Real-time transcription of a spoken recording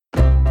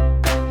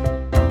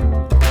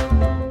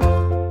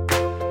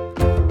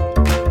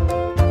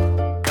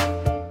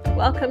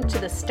Welcome to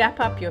the Step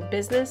Up Your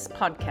Business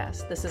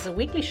podcast. This is a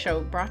weekly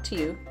show brought to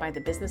you by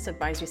the Business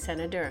Advisory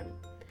Center Durham.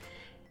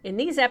 In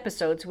these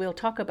episodes, we'll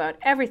talk about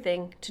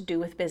everything to do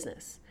with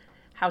business.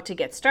 How to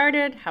get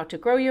started, how to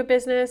grow your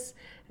business.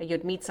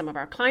 You'd meet some of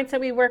our clients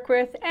that we work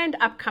with and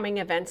upcoming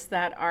events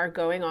that are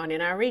going on in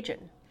our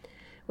region.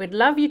 We'd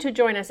love you to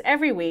join us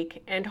every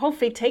week and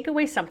hopefully take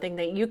away something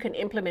that you can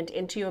implement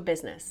into your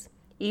business.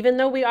 Even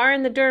though we are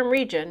in the Durham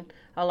region,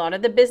 a lot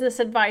of the business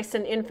advice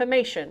and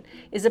information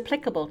is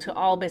applicable to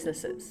all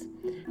businesses.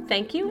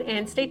 Thank you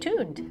and stay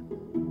tuned.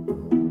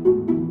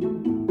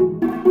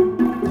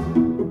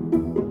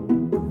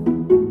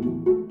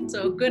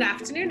 So good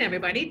afternoon,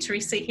 everybody.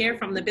 Teresa here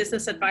from the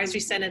Business Advisory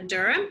Center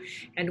Durham.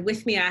 And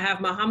with me, I have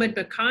Mohamed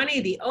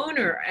Bachani, the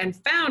owner and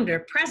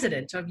founder,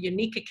 president of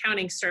Unique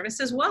Accounting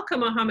Services.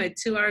 Welcome, Mohamed,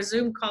 to our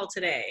Zoom call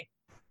today.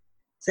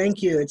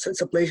 Thank you.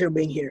 It's a pleasure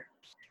being here.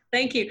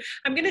 Thank you.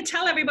 I'm going to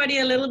tell everybody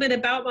a little bit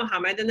about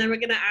Mohamed, and then we're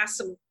going to ask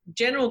some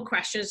general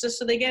questions just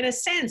so they get a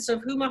sense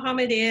of who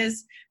Mohamed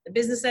is, the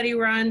business that he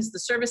runs, the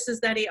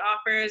services that he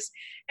offers,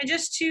 and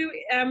just to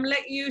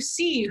let you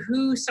see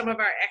who some of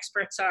our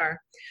experts are.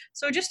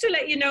 So just to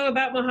let you know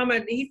about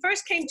Mohamed, he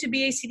first came to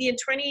BACD in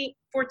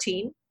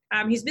 2014.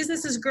 His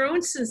business has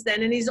grown since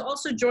then, and he's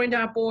also joined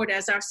our board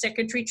as our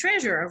secretary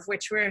treasurer, of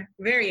which we're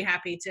very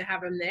happy to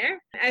have him there.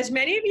 As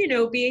many of you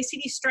know,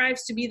 BACD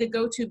strives to be the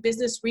go-to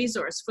business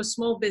resource for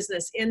small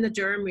business in the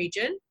Durham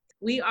region.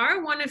 We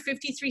are one of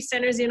 53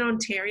 centers in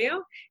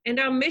Ontario, and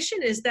our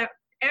mission is that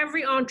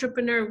every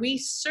entrepreneur we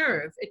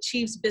serve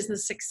achieves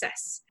business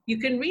success. You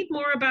can read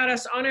more about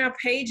us on our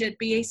page at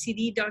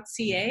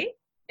bacd.ca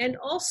and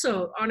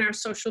also on our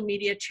social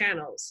media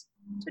channels.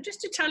 So just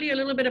to tell you a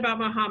little bit about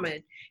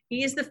Mohamed,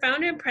 he is the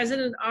founder and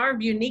president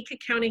of Unique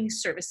Accounting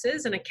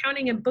Services, an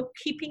accounting and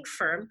bookkeeping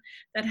firm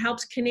that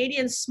helps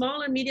Canadian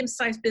small and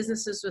medium-sized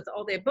businesses with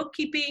all their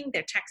bookkeeping,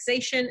 their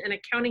taxation, and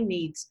accounting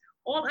needs,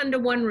 all under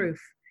one roof.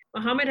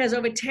 Mohamed has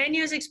over 10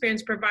 years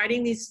experience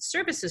providing these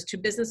services to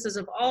businesses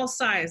of all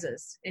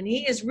sizes, and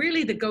he is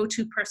really the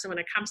go-to person when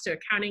it comes to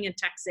accounting and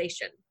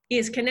taxation. He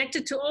is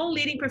connected to all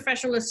leading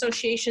professional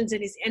associations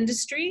in his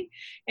industry,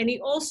 and he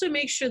also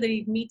makes sure that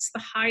he meets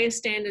the highest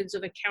standards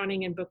of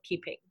accounting and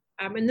bookkeeping.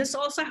 And this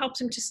also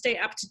helps him to stay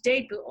up to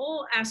date with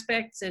all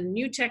aspects and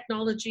new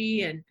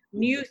technology and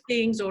new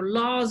things or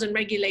laws and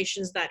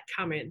regulations that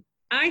come in.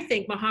 I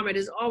think Mohamed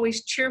is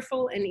always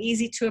cheerful and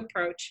easy to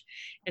approach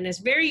and has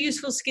very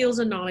useful skills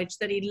and knowledge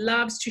that he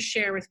loves to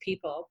share with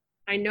people.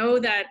 I know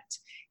that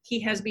he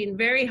has been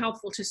very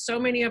helpful to so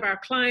many of our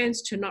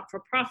clients, to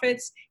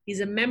not-for-profits. He's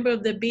a member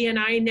of the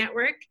BNI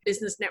Network,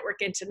 Business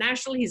Network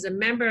International. He's a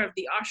member of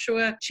the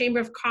Oshawa Chamber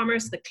of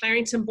Commerce, the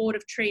Clarington Board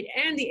of Trade,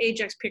 and the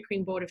Ajax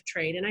Pickering Board of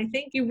Trade. And I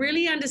think he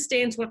really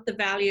understands what the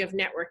value of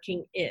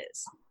networking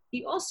is.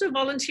 He also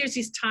volunteers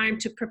his time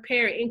to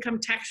prepare income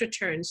tax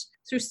returns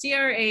through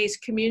CRA's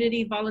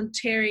Community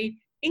Voluntary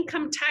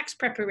Income Tax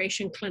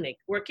Preparation Clinic,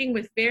 working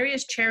with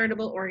various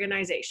charitable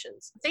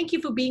organizations. Thank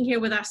you for being here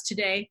with us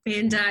today.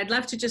 And I'd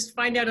love to just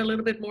find out a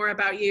little bit more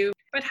about you.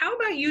 But how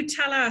about you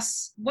tell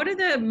us, what are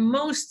the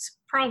most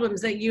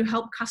problems that you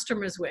help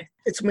customers with?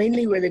 It's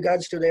mainly with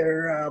regards to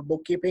their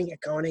bookkeeping,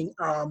 accounting,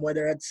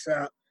 whether it's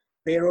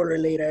payroll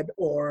related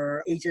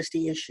or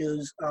HST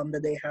issues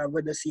that they have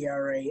with the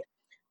CRA,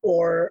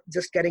 or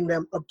just getting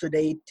them up to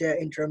date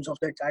in terms of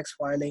their tax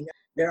filing.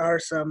 There are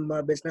some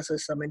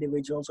businesses, some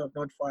individuals who have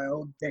not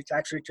filed their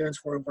tax returns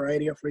for a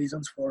variety of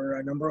reasons for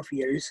a number of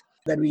years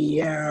that we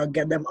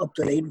get them up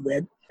to date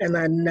with, and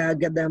then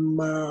get them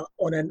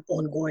on an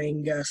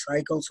ongoing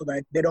cycle so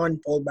that they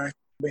don't fall back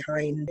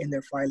behind in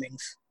their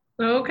filings.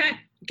 Okay,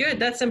 good.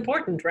 That's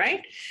important,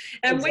 right?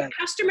 And Exactly. When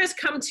customers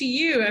come to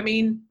you, I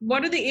mean,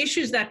 what are the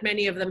issues that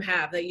many of them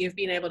have that you've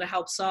been able to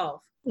help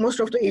solve?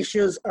 Most of the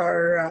issues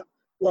are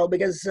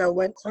because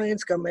when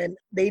clients come in,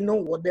 they know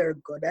what they're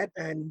good at,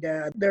 and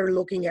they're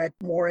looking at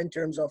more in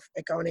terms of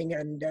accounting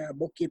and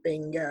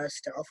bookkeeping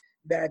stuff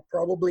that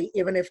probably,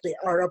 even if they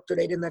are up to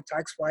date in the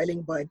tax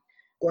filing, but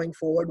going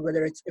forward,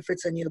 if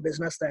it's a new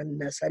business, then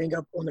setting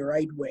up on the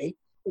right way,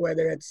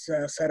 whether it's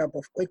setup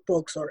of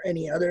QuickBooks or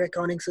any other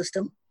accounting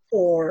system,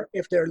 or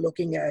if they're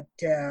looking at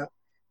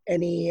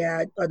any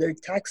other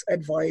tax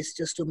advice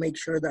just to make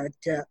sure that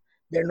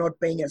they're not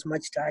paying as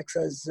much tax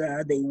as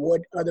they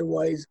would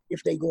otherwise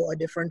if they go a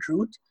different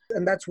route.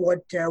 And that's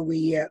what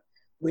we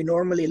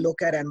normally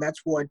look at, and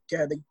that's what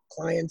the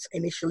clients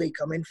initially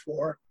come in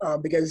for,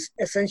 because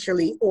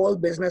essentially all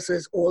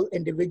businesses, all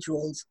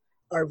individuals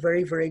are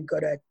very, very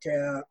good at,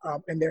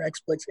 and they're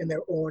experts in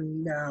their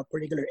own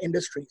particular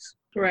industries.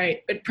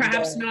 Right, but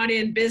perhaps not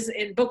in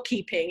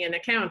bookkeeping and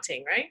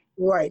accounting, right?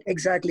 Right,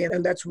 exactly.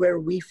 And that's where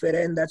we fit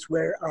in. That's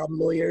where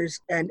lawyers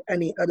and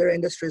any other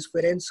industries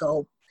fit in.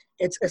 So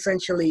it's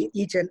essentially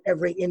each and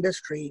every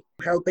industry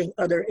helping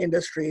other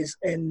industries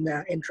in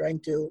trying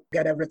to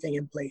get everything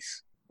in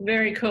place.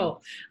 Very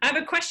cool. I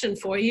have a question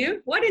for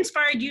you. What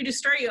inspired you to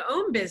start your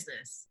own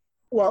business?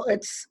 Well,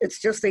 it's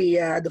just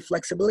the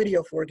flexibility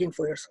of working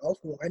for yourself,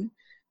 one.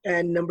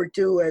 And number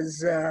two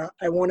is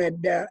I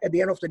wanted, at the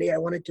end of the day, I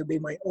wanted to be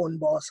my own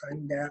boss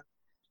and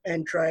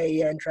and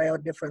try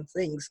out different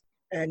things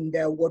and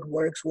what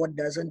works, what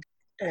doesn't.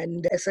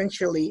 And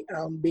essentially,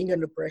 being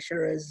under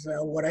pressure is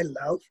what I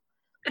love.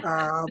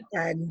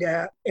 And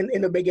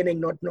in the beginning,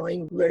 not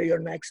knowing where your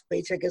next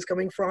paycheck is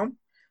coming from,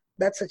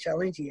 that's a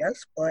challenge,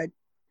 yes, but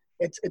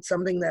it's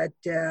something that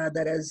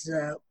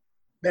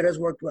has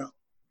worked well.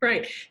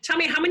 Right. Tell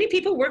me, how many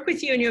people work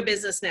with you in your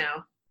business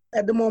now?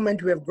 At the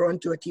moment, we have grown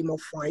to a team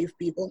of 5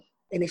 people.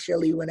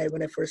 Initially, when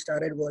I first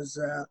started, was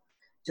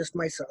just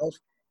myself.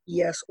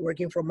 Yes,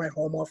 working from my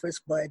home office,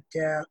 but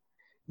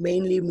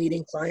mainly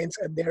meeting clients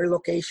at their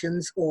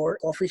locations or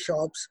coffee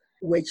shops,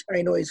 which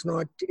I know is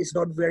not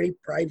very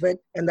private.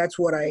 And that's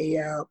what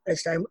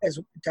as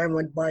time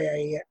went by,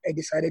 I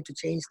decided to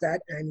change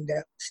that and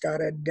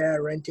started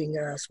renting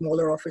a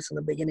smaller office in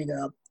the beginning,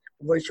 a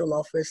virtual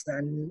office,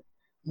 then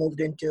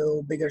moved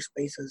into bigger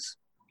spaces.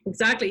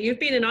 Exactly. You've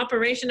been in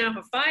operation now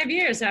for 5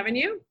 years, haven't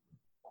you?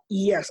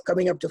 Yes,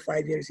 coming up to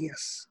 5 years,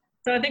 yes.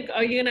 So I think,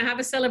 are you going to have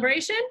a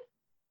celebration?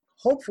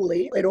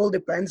 Hopefully, it all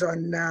depends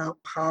on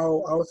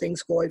how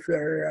things go.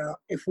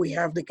 If we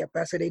have the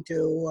capacity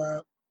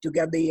to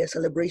get the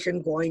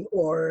celebration going,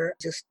 or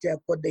just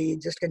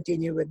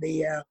continue with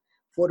the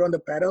foot on the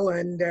pedal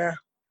and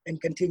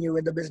continue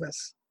with the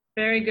business.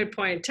 Very good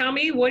point. Tell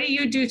me, what do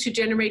you do to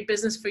generate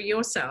business for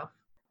yourself?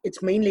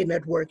 It's mainly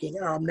networking.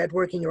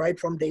 Networking right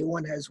from day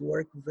one has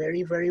worked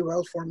very, very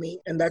well for me.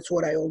 And that's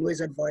what I always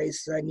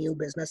advise new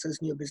businesses,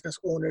 new business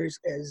owners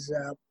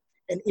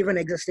and even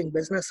existing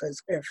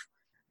businesses. If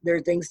there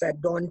are things that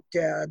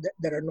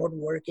that are not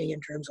working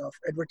in terms of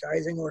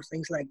advertising or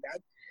things like that,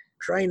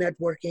 try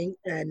networking,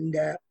 and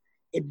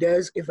it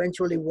does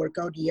eventually work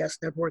out. Yes,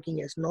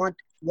 networking is not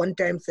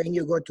one-time thing.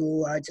 You go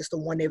to just a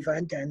one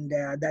event and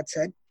that's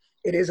it.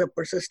 It is a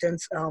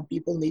persistence.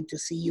 People need to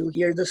see you,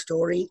 hear the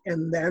story,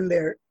 and then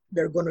they're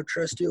going to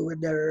trust you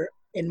with their,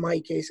 in my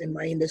case, in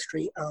my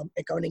industry,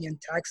 accounting and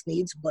tax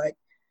needs. But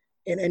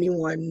in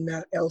anyone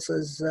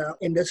else's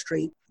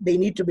industry, they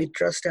need to be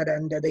trusted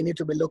and they need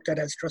to be looked at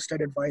as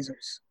trusted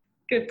advisors.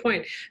 Good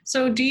point.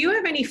 So do you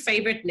have any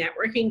favorite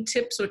networking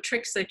tips or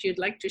tricks that you'd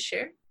like to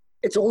share?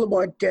 It's all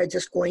about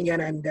just going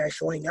in and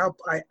showing up,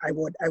 I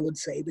would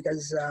say,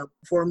 because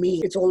for me,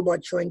 it's all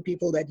about showing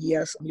people that,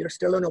 yes, you're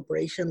still in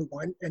operation,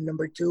 one. And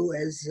number two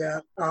is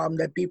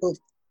that people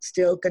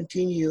still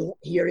continue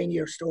hearing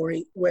your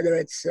story, whether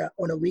it's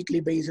on a weekly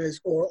basis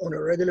or on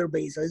a regular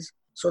basis,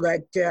 so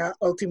that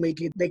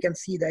ultimately they can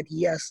see that,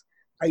 yes,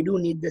 I do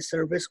need this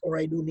service or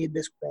I do need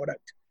this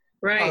product.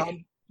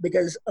 Right.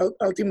 Because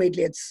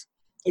ultimately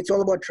it's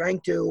all about trying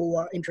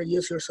to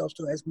introduce yourself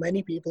to as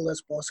many people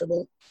as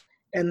possible.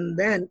 And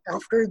then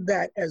after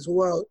that as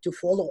well, to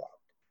follow up,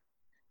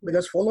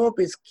 because follow-up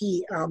is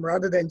key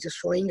rather than just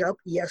showing up.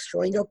 Yes,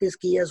 showing up is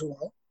key as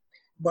well,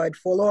 but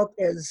follow-up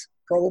is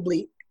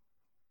probably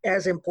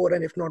as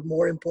important, if not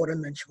more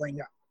important, than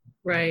showing up.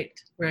 Right,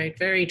 right.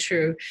 Very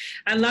true.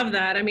 I love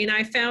that. I mean,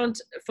 I found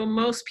for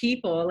most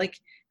people, like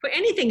for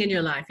anything in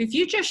your life, if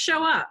you just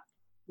show up,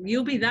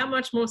 you'll be that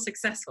much more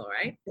successful,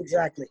 right?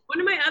 Exactly. One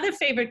of my other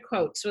favorite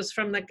quotes was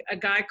from a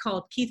guy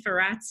called Keith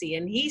Ferrazzi,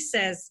 and he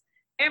says,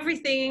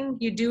 everything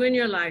you do in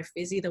your life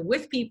is either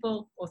with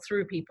people or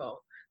through people.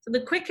 So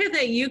the quicker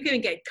that you can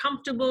get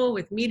comfortable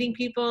with meeting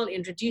people,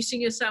 introducing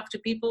yourself to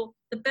people,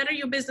 the better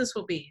your business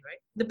will be, right?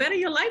 The better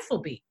your life will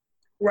be.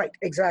 Right,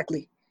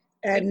 exactly.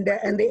 And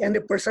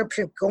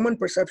the common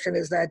perception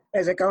is that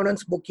as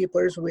accountants,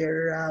 bookkeepers,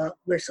 we're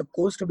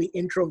supposed to be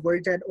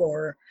introverted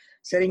or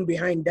sitting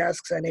behind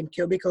desks and in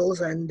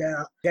cubicles and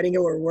getting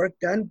our work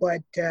done,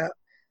 but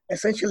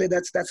essentially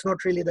that's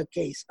not really the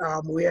case.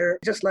 We're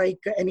just like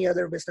any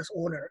other business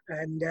owner,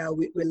 and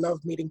we love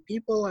meeting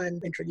people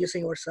and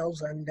introducing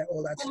ourselves and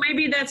all that. Well,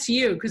 maybe that's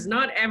you, because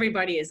not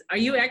everybody is. Are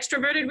you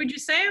extroverted, would you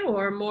say,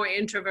 or more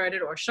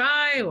introverted or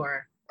shy,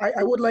 or?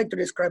 I would like to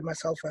describe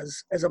myself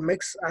as a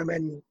mix. I'm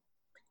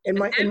in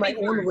my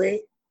own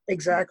way.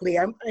 Exactly.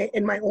 I'm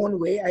in my own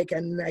way. I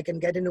can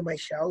get into my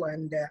shell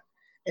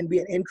and be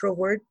an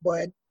introvert,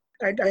 but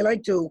I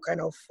like to kind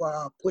of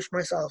push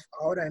myself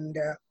out and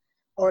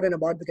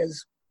about,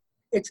 because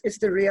it's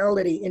the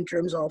reality in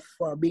terms of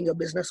being a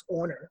business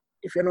owner.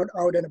 If you're not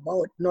out and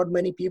about, not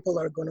many people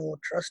are going to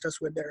trust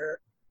us with their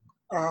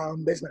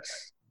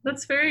business.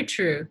 That's very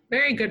true.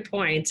 Very good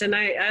point. And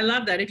I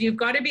love that. If you've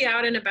got to be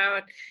out and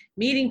about,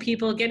 meeting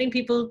people, getting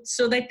people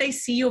so that they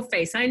see your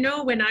face. I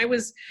know when I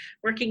was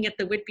working at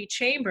the Whitby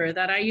Chamber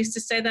that I used to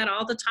say that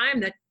all the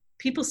time, that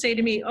people say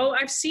to me, oh,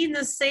 I've seen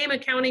the same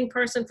accounting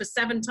person for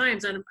 7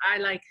 times. And I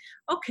like,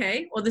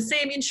 okay, or the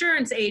same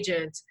insurance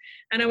agent.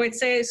 And I would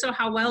say, so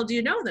how well do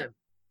you know them?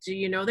 Do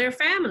you know their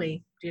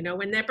family? Do you know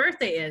when their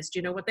birthday is? Do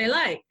you know what they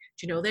like?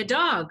 Do you know their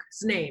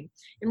dog's name?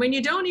 And when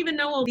you don't even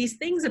know all these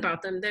things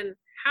about them, then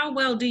how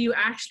well do you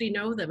actually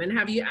know them? And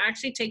have you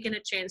actually taken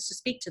a chance to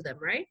speak to them,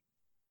 right?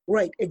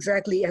 Right,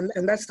 exactly. And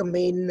that's the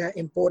main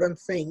important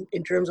thing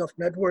in terms of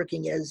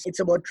networking, is it's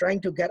about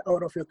trying to get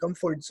out of your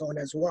comfort zone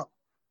as well.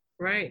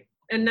 Right.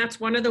 And that's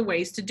one of the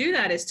ways to do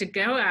that, is to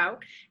go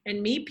out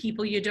and meet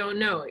people you don't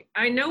know.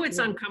 I know it's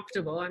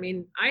uncomfortable. I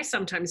mean, I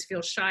sometimes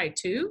feel shy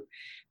too.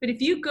 But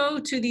if you go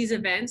to these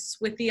events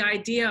with the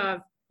idea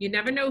of you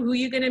never know who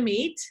you're going to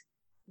meet,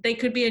 they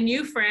could be a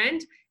new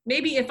friend.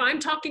 Maybe if I'm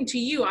talking to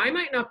you, I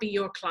might not be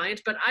your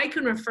client, but I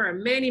can refer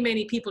many,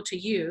 many people to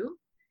you.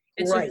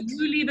 And so if you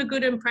leave a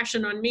good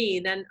impression on me,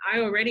 then I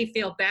already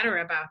feel better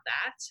about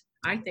that.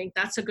 I think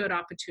that's a good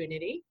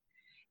opportunity.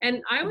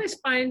 And I always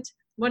find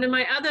one of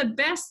my other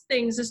best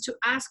things is to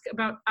ask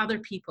about other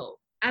people.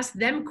 Ask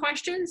them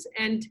questions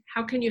and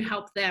how can you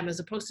help them, as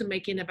opposed to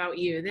making it about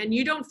you. Then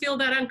you don't feel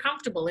that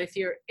uncomfortable. If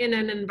you're in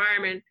an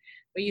environment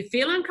where you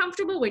feel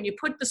uncomfortable, when you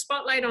put the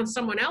spotlight on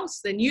someone else,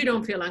 then you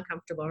don't feel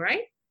uncomfortable,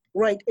 right?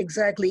 Right,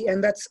 exactly.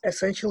 And that's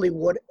essentially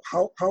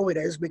how it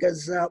is,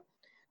 because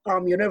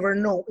you never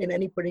know in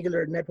any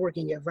particular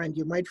networking event.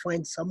 You might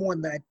find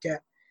someone that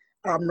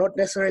not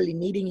necessarily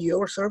needing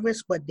your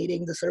service, but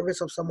needing the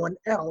service of someone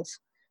else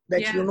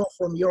that you know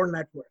from your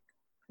network.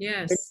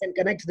 Yes. They can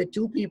connect the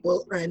two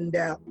people and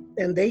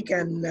they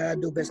can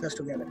do business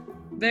together.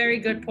 Very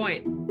good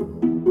point.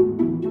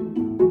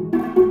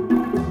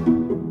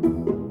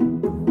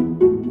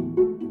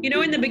 You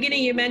know, in the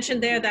beginning, you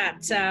mentioned there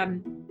that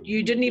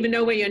you didn't even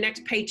know where your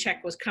next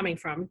paycheck was coming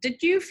from.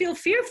 Did you feel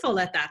fearful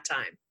at that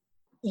time?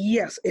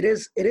 Yes, it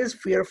is. It is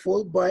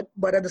fearful, but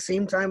at the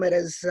same time, it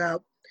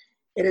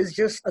is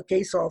just a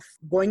case of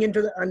going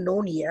into the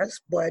unknown, yes,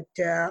 but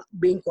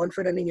being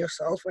confident in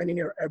yourself and in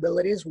your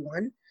abilities,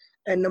 one.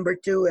 And number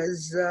two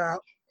is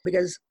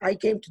because I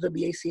came to the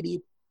BACD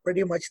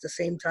pretty much the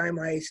same time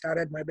I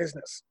started my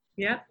business.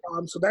 Yeah.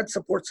 So that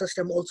support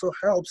system also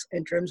helps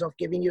in terms of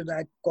giving you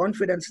that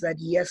confidence that,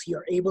 yes,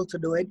 you're able to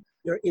do it.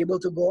 You're able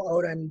to go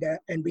out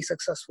and be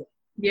successful.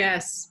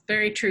 Yes,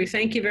 very true.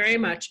 Thank you very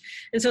much.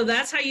 And so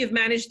that's how you've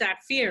managed that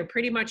fear.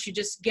 Pretty much you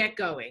just get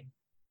going.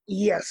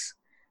 Yes.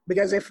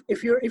 Because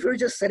if you're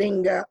just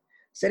setting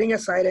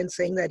aside and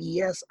saying that,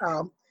 yes,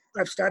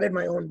 I've started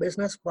my own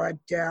business, but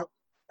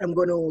I'm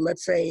going to,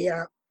 let's say,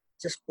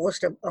 just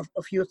post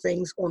a few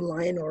things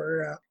online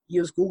or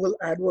use Google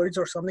AdWords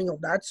or something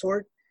of that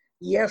sort.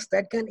 Yes,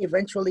 that can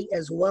eventually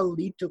as well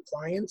lead to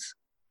clients.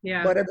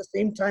 Yeah. But at the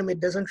same time, it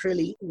doesn't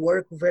really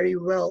work very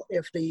well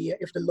if the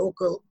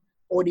local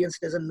audience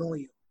doesn't know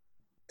you.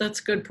 That's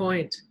a good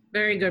point.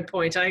 Very good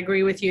point. I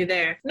agree with you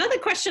there. Another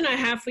question I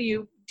have for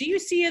you. Do you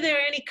see, are there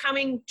any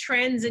coming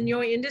trends in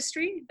your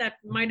industry that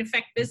might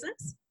affect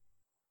business?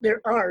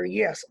 There are,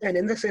 yes. And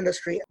in this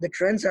industry, the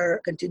trends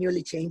are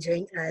continually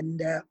changing and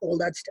all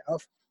that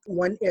stuff.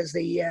 One is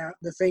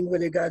the thing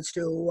with regards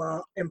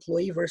to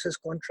employee versus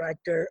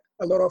contractor.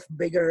 A lot of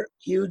bigger,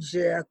 huge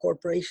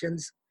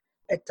corporations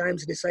at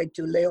times decide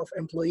to lay off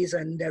employees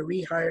and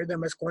rehire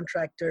them as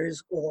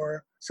contractors,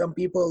 or some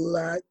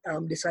people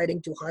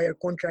deciding to hire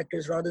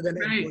contractors rather than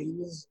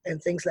employees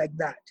and things like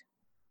that.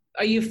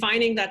 Are you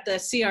finding that the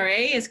CRA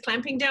is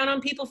clamping down on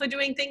people for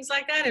doing things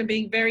like that and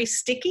being very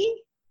sticky?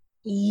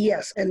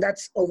 Yes, and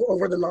that's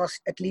over the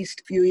last at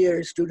least few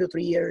years, 2 to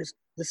 3 years.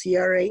 The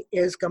CRA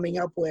is coming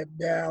up with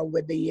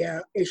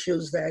the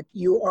issues that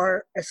you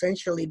are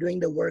essentially doing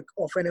the work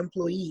of an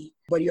employee,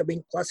 but you're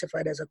being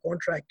classified as a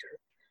contractor.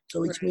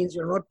 So which means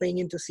you're not paying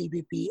into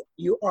CPP.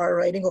 You are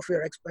writing off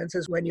your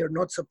expenses when you're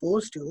not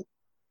supposed to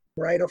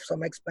write off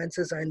some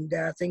expenses and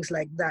things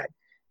like that.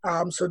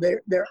 So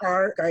there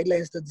are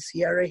guidelines that the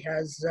CRA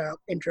has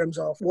in terms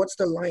of what's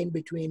the line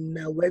between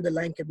where the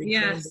line can be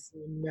drawn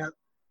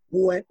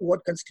between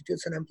what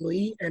constitutes an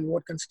employee and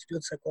what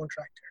constitutes a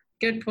contractor.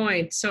 Good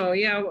point. So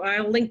yeah,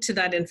 I'll link to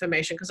that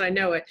information because I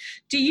know it.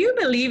 Do you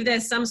believe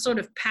there's some sort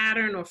of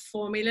pattern or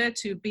formula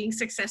to being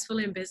successful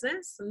in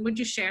business? And would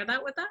you share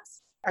that with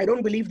us? I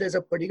don't believe there's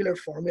a particular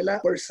formula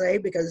per se,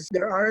 because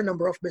there are a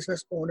number of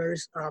business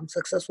owners,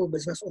 successful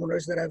business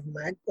owners that I've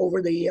met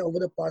over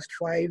the past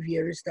 5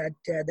 years that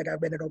I've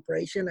been in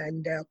operation,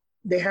 and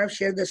they have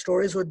shared their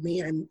stories with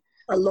me, and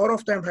a lot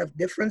of them have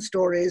different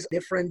stories,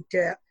 different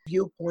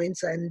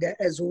viewpoints, and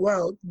as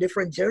well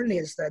different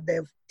journeys that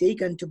they've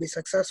taken to be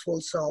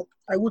successful. So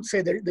I would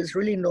say there's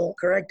really no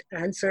correct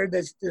answer.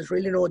 There's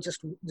really no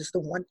just the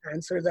one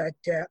answer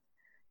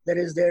that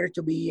is there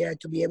to be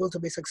able to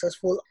be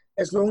successful.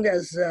 As long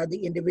as the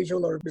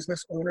individual or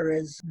business owner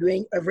is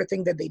doing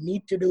everything that they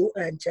need to do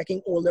and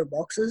checking all their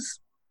boxes,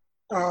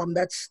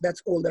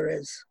 that's all there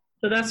is.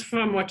 So that's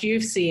from what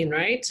you've seen,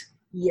 right?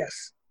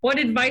 Yes. What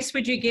advice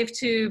would you give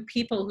to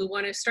people who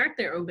want to start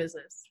their own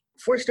business?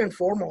 First and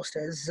foremost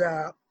is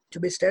to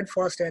be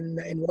steadfast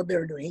in what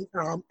they're doing,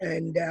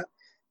 and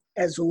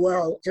as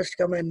well, just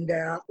come and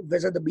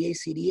visit the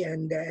BACD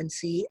and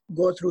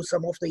go through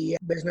some of the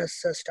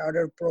business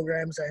starter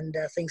programs and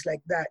things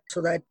like that,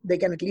 so that they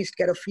can at least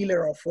get a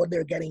feeler of what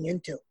they're getting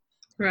into.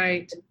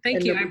 Right.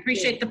 Thank you. I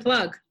appreciate the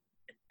plug.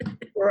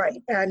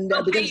 Right. And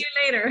I'll pay you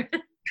later.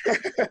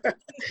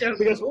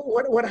 Because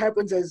what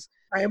happens is,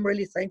 I am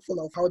really thankful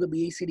of how the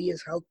BACD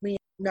has helped me.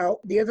 Now,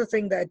 the other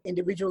thing that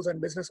individuals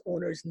and business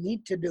owners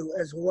need to do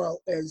as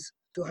well is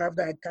to have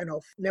that kind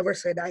of never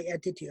say die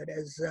attitude,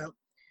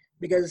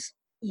 because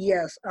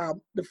yes,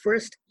 the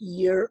first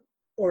year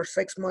or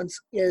 6 months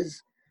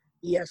is,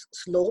 yes,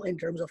 slow in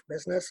terms of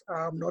business,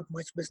 not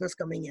much business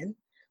coming in,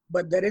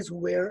 but that is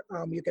where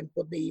you can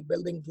put the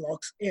building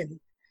blocks in,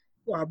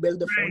 build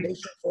the Right.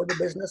 foundation for the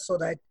business so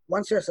that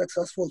once you're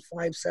successful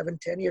 5, 7,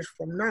 10 years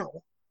from now,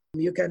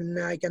 you can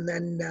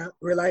then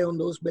rely on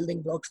those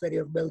building blocks that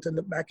you've built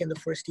back in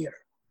the first year.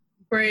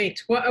 Great.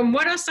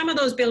 What are some of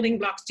those building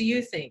blocks, do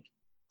you think?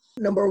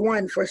 Number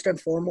one, first and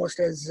foremost,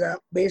 is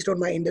based on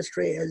my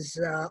industry, is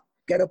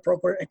get a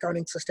proper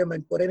accounting system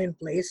and put it in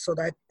place so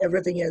that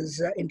everything is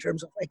in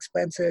terms of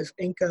expenses,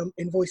 income,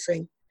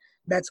 invoicing,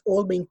 that's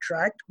all being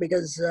tracked,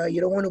 because you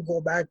don't want to go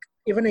back,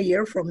 even a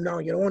year from now,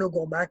 you don't want to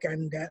go back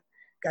and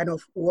kind of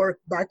work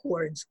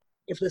backwards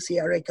if the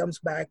CRA comes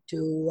back to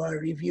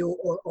review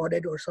or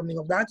audit or something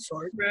of that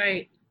sort,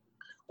 Right.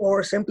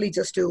 or simply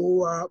just to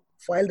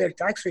file their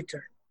tax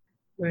return.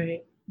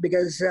 Right.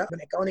 Because from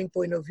an accounting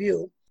point of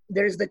view,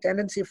 there is the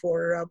tendency for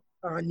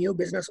new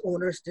business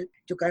owners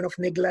to kind of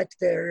neglect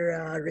their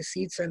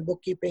receipts and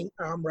bookkeeping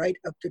right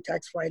up to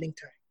tax filing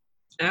time.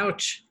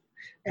 Ouch.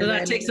 So And that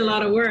then, takes a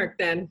lot of work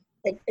then.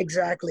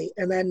 Exactly.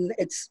 And then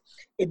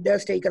it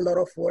does take a lot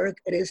of work.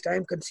 It is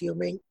time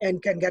consuming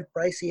and can get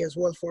pricey as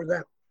well for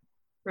them.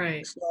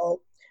 Right.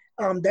 So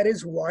that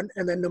is one.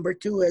 And then number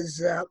two is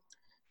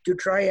to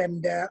try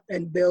and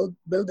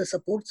build a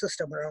support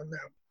system around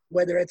them,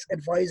 whether it's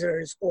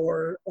advisors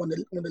or on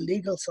the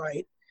legal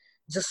side.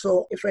 Just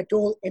so if at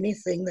all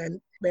anything,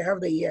 then they have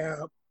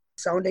the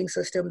sounding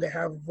system. They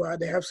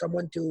have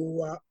someone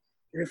to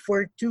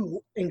refer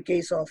to in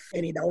case of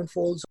any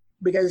downfalls.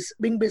 Because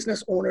being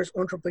business owners,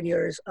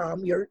 entrepreneurs,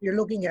 you're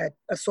looking at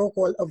a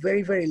so-called a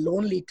very, very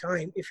lonely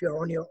time if you're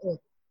on your own.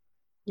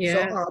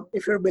 Yeah. So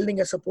if you're building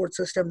a support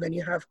system, then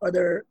you have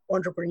other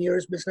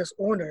entrepreneurs, business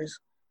owners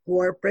who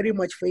are pretty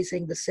much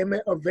facing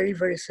a very,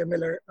 very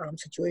similar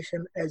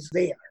situation as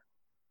they are.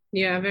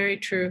 Yeah, very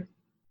true.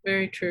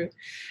 Very true.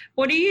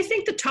 What do you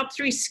think the top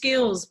 3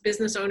 skills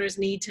business owners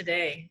need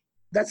today?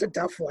 That's a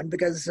tough one,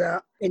 because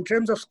in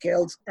terms of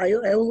skills, I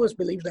always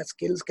believe that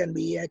skills can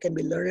be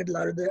learned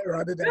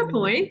rather than. Good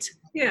point.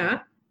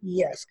 Yeah.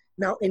 Yes.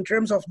 Now, in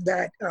terms of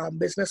that,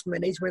 business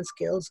management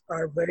skills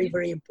are very,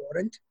 very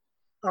important.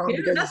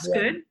 Yeah, that's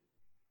good.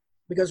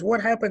 Because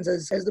what happens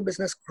is, as the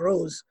business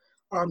grows,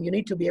 you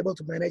need to be able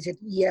to manage it.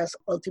 Yes,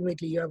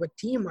 ultimately you have a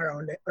team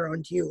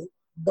around you,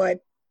 but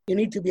you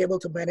need to be able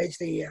to manage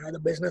the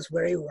business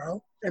very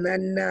well. And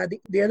then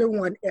the other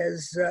one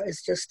is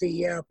just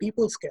the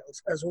people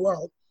skills as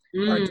well,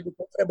 to be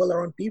comfortable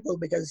around people,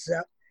 because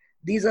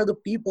these are the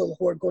people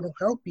who are going to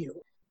help you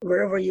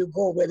wherever you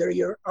go, whether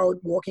you're out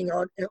walking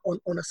out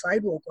on a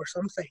sidewalk or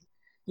something.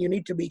 You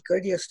need to be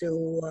courteous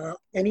to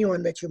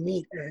anyone that you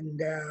meet and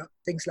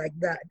things like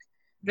that.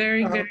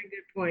 Very, very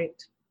good point.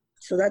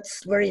 So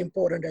that's very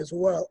important as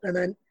well. And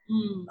then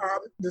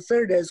the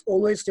third is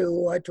always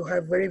to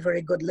have very,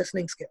 very good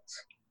listening skills,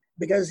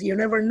 because you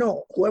never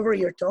know, whoever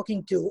you're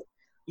talking to,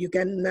 you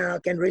can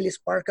really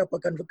spark up a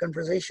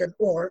conversation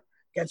or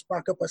can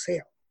spark up a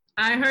sale.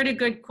 I heard a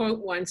good quote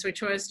once,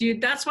 which was,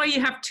 that's why you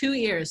have 2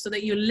 ears, so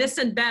that you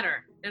listen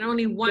better and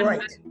only one,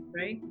 Right. message,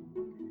 right?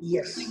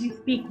 Yes. So you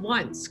speak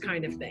once,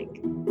 kind of thing.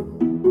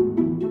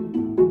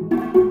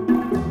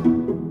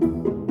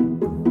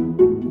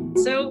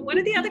 So one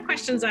of the other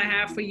questions I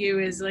have for you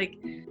is, like,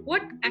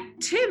 what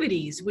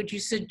activities would you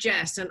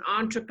suggest an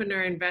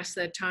entrepreneur invest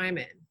their time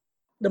in?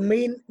 The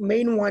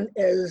main one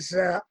is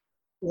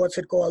what's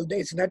it called?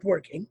 It's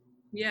networking.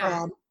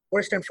 Yeah.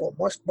 First and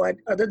foremost. But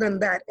other than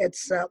that,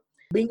 it's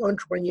being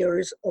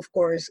entrepreneurs. Of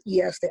course,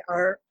 yes, they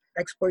are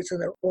experts in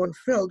their own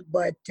field,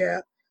 but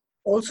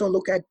also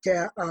look at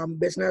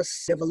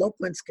business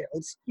development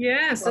skills.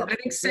 Yes, I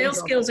think sales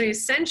skills are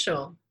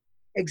essential.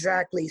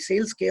 Exactly,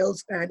 sales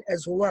skills, and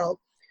as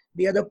well,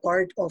 the other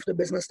part of the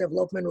business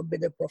development would be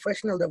the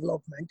professional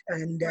development,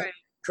 and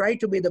try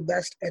to be the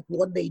best at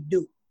what they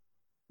do.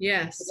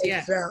 Yes,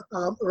 because,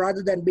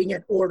 rather than being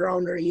an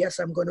all-rounder, yes,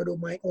 I'm going to do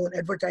my own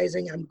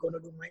advertising, I'm going to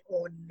do my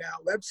own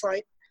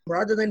website.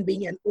 Rather than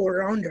being an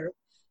all-rounder,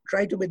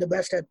 try to be the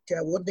best at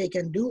what they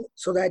can do,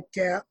 so that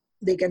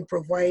they can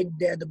provide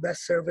the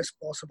best service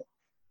possible.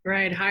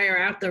 Right, hire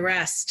out the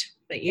rest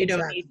that you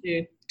don't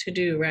need to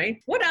do,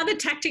 right? What other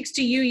tactics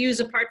do you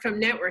use apart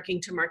from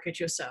networking to market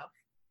yourself?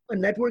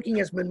 Networking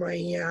has been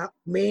my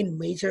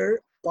major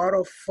part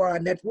of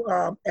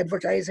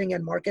advertising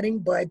and marketing,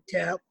 but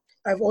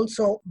I've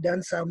also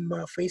done some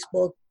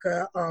Facebook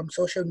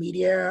social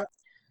media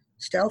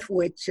stuff,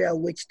 which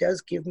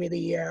does give me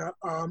the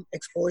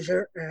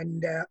exposure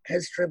and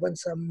has driven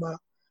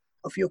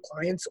a few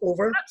clients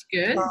over. That's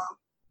good.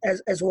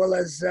 As well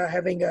as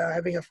having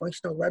a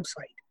functional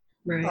website.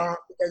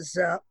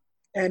 Right.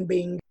 And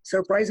being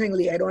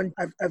surprisingly,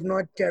 I've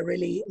not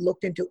really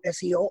looked into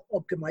SEO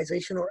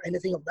optimization or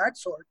anything of that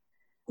sort,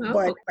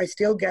 but I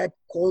still get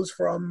calls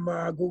from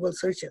Google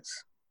searches.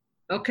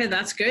 Okay,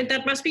 that's good.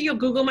 That must be your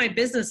Google My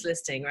Business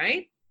listing,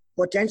 right?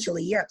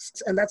 Potentially, yes.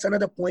 And that's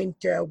another point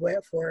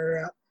where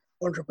for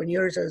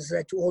entrepreneurs is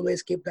to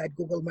always keep that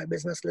Google My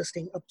Business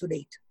listing up to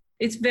date.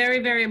 It's very,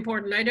 very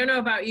important. I don't know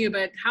about you,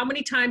 but how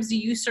many times do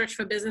you search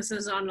for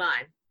businesses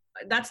online?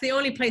 That's the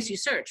only place you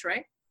search,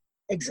 right?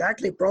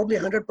 Exactly, probably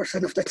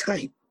 100% of the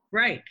time.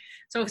 Right.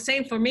 So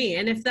same for me.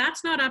 And if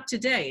that's not up to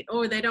date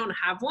or they don't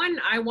have one,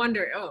 I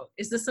wonder, oh,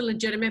 is this a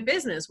legitimate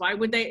business? Why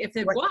would they, if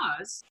it Right.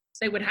 was,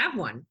 they would have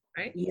one,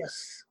 right?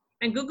 Yes.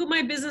 And Google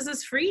My Business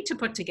is free to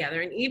put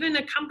together. And even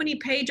a company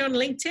page on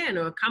LinkedIn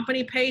or a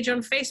company page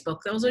on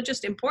Facebook, those are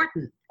just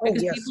important Oh,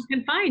 because yes. people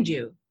can find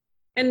you.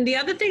 And the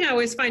other thing I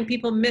always find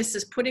people miss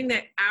is putting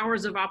their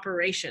hours of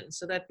operation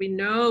so that we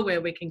know where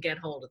we can get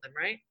hold of them,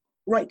 right?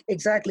 Right,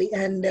 exactly.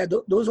 And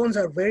those ones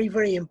are very,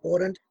 very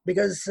important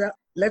because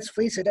let's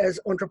face it, as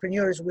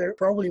entrepreneurs, we're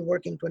probably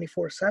working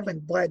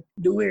 24/7, but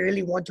do we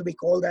really want to be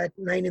called at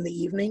 9 in the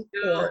evening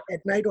No. or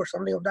at night or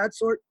something of that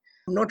sort?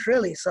 Not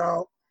really.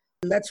 So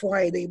that's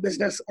why the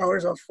business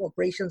hours of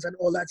operations and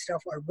all that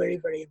stuff are very,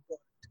 very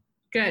important.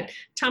 Good.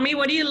 Tell me,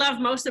 what do you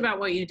love most about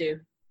what you do?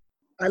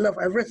 I love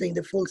everything,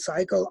 the full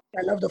cycle.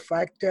 I love the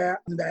fact that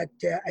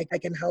I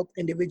can help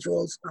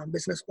individuals,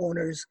 business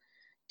owners,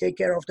 take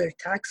care of their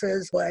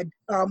taxes. But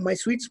my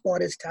sweet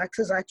spot is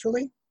taxes,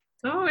 actually.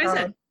 Oh, is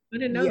it? I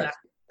didn't know Yes,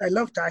 that. I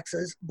love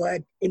taxes.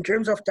 But in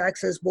terms of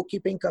taxes,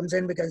 bookkeeping comes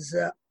in because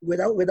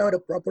without a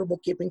proper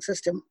bookkeeping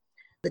system,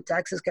 the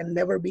taxes can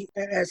never be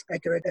as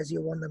accurate as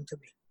you want them to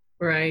be.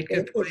 Right.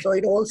 Good point. So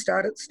it all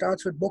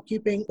starts with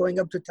bookkeeping, going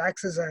up to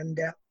taxes, and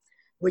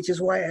which is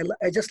why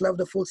I just love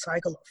the full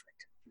cycle of it.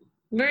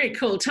 Very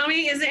cool. Tell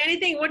me, is there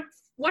anything,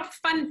 what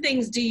fun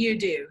things do you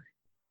do?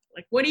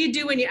 Like, what do you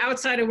do when you're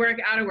outside of work,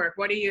 out of work?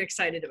 What are you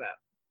excited about?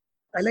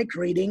 I like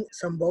reading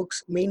some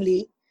books,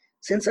 mainly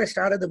since I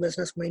started the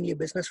business, mainly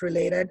business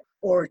related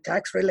or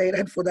tax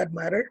related for that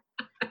matter.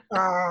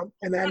 And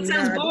That then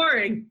sounds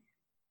boring.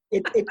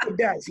 it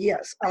does,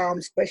 yes.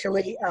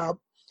 Especially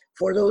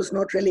for those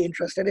not really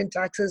interested in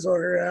taxes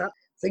or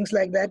things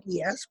like that,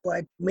 yes.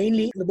 But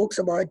mainly the books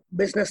about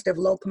business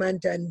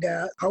development and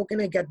how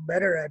can I get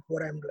better at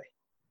what I'm doing.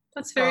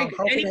 That's very good.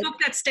 How Any can I, book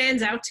that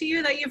stands out to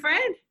you that you've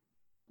read?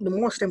 the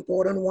most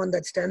important one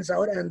that stands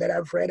out and that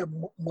I've read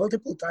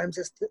multiple times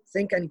is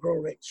Think and Grow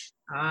Rich.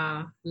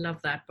 Ah, love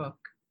that book.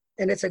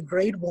 And it's a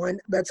great one.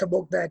 That's a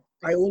book that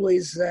I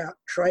always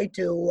try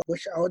to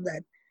push out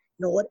that,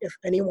 you know what, if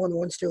anyone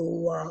wants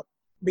to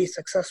be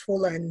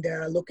successful and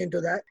look into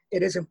that,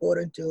 it is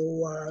important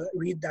to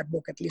read that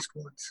book at least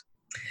once.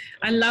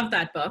 I love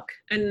that book.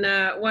 And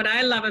what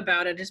I love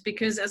about it is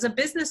because as a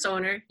business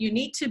owner, you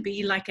need to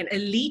be like an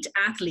elite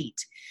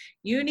athlete.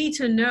 You need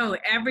to know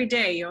every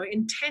day your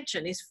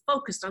intention is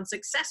focused on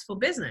successful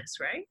business,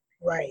 right?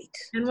 Right.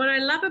 And what I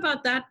love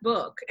about that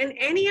book and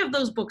any of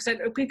those books,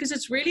 because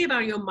it's really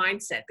about your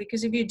mindset,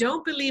 because if you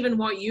don't believe in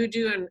what you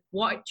do and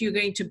what you're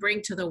going to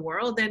bring to the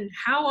world, then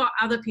how are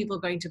other people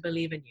going to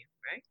believe in you,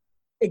 right?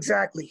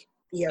 Exactly.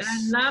 Yes.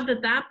 And I love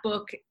that that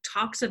book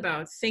talks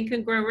about Think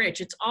and Grow Rich.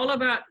 It's all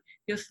about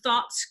your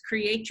thoughts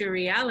create your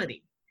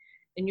reality,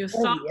 and your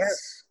Oh, thoughts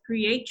yes.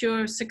 create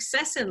your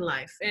success in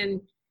life.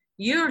 And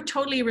you're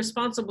totally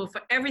responsible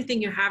for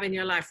everything you have in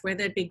your life,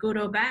 whether it be good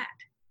or bad.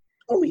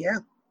 Oh, yeah.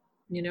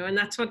 You know, and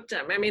that's what,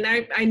 I mean,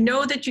 I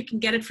know that you can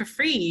get it for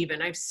free even.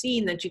 I've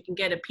seen that you can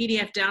get a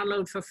PDF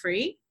download for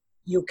free.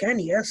 You can,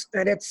 yes.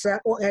 And it's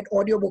at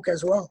audiobook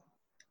as well.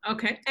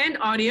 Okay, and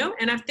audio.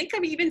 And I think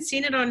I've even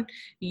seen it on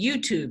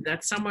YouTube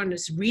that someone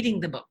is reading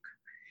the book.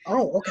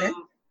 Oh, okay. So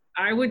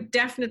I would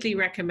definitely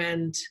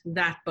recommend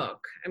that book.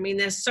 I mean,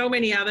 there's so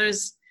many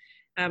others.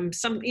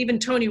 Some even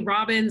Tony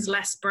Robbins,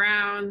 Les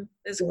Brown.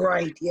 There's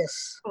Right,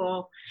 yes.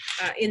 people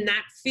in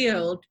that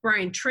field.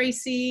 Brian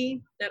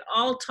Tracy, that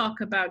all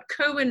talk about.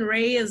 Cohen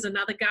Ray is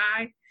another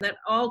guy that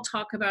all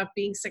talk about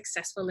being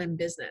successful in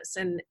business.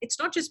 And it's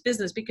not just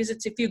business, because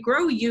it's if you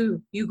grow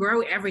you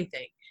grow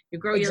everything. You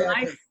grow your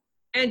life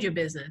and your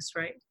business,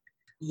 right?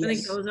 Yes. I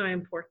think those are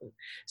important.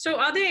 So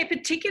are there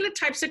particular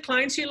types of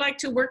clients you like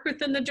to work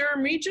with in the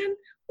Durham region?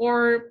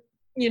 Or,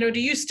 you know, do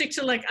you stick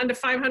to like under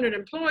 500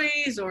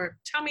 employees? Or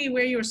tell me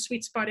where your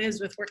sweet spot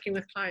is with working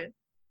with clients.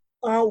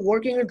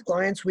 Working with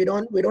clients, we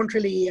don't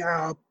really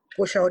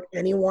push out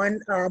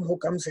anyone who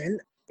comes in.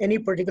 Any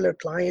particular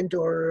client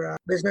or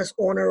business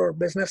owner or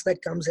business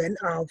that comes in,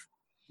 I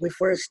would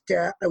first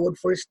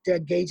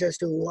gauge as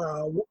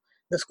to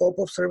the scope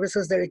of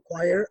services they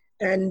require.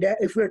 And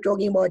if we're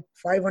talking about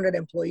 500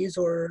 employees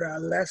or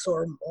less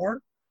or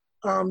more,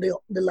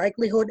 the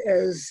likelihood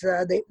is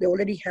they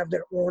already have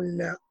their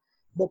own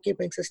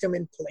bookkeeping system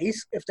in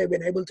place if they've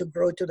been able to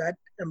grow to that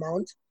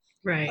amount.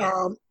 Right.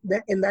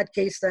 In that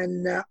case,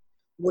 then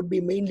would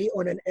be mainly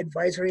on an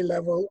advisory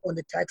level, on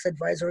the tax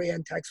advisory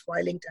and tax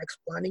filing, tax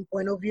planning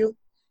point of view.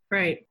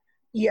 Right.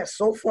 Yes,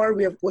 so far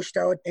we have pushed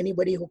out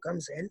anybody who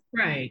comes in.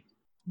 Right.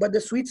 But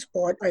the sweet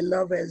spot I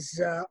love is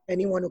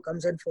anyone who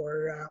comes in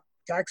for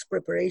tax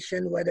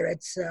preparation, whether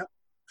it's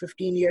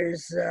 15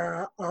 years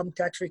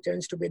tax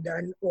returns to be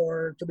done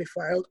or to be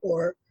filed,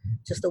 or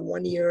just a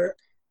 1 year.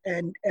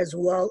 And as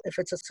well, if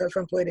it's a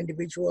self-employed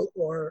individual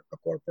or a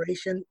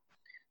corporation,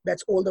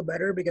 that's all the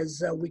better,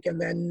 because we can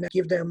then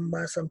give them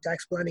some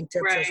tax planning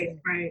tips as well.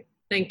 Right.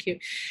 Thank you.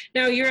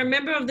 Now, you're a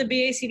member of the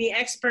BACD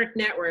Expert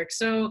Network,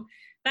 so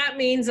that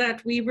means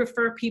that we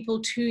refer people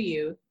to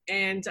you.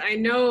 And I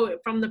know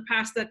from the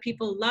past that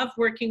people love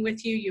working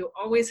with you. You're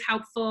always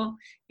helpful.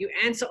 You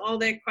answer all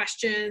their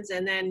questions,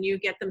 and then you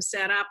get them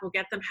set up or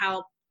get them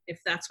help if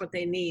that's what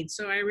they need.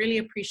 So I really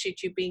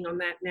appreciate you being on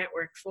that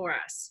network for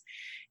us.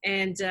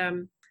 And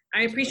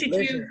I appreciate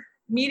you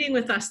meeting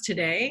with us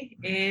today.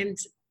 And,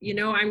 you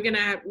know, I'm going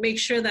to make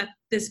sure that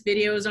this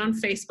video is on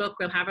Facebook.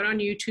 We'll have it on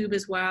YouTube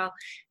as well,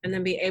 and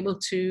then be able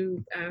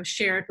to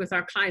share it with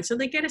our clients so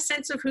they get a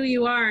sense of who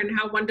you are and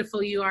how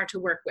wonderful you are to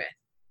work with.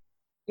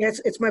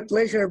 Yes, it's my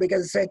pleasure,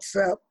 because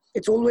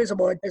it's always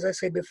about, as I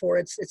said before,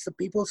 it's the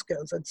people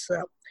skills.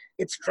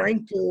 It's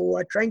trying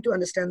to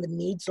understand the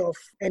needs of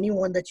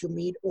anyone that you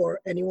meet or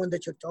anyone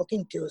that you're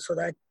talking to, so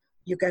that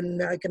you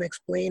can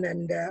explain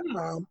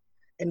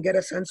and get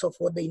a sense of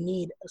what they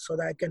need, so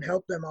that I can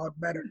help them out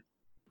better.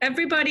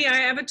 Everybody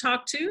I ever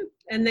talk to,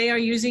 and they are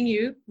using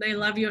you, they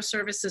love your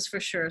services for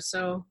sure.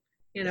 So,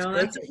 you know,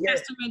 that's a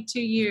testament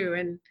to you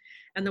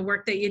and the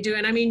work that you do.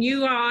 And I mean,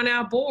 you are on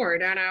our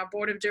board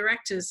of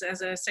directors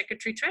as a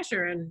secretary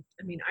treasurer. And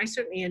I mean, I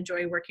certainly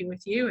enjoy working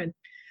with you and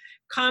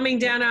calming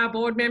down our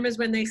board members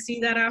when they see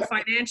that our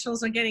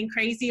financials are getting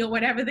crazy or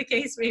whatever the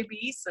case may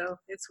be. So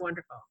it's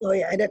wonderful. Oh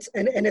yeah, and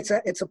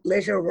it's a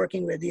pleasure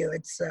working with you.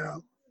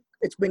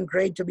 It's been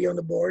great to be on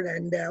the board,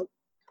 and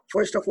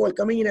first of all,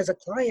 coming in as a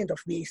client of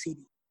BACD.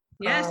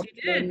 Yes,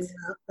 you did.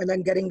 And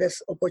then getting this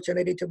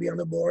opportunity to be on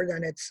the board,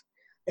 and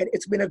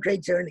it's been a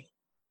great journey.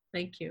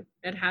 Thank you.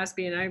 It has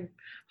been. I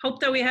hope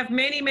that we have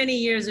many, many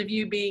years of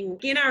you being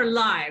in our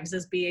lives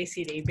as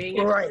BACD.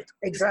 Right,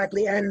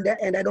 exactly. And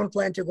I don't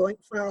plan to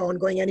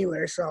going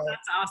anywhere. So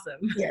that's awesome.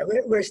 Yeah,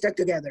 we're stuck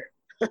together.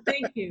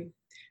 Thank you.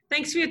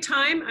 Thanks for your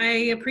time.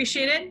 I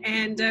appreciate it,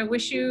 and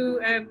wish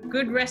you a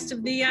good rest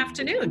of the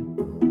afternoon.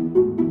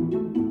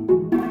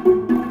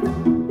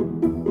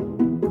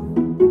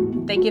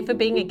 Thank you for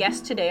being a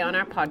guest today on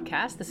our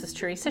podcast. This is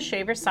Teresa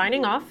Shaver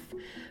signing off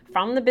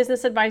from the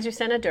Business Advisory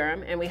Center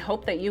Durham, and we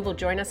hope that you will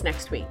join us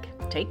next week.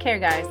 Take care,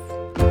 guys.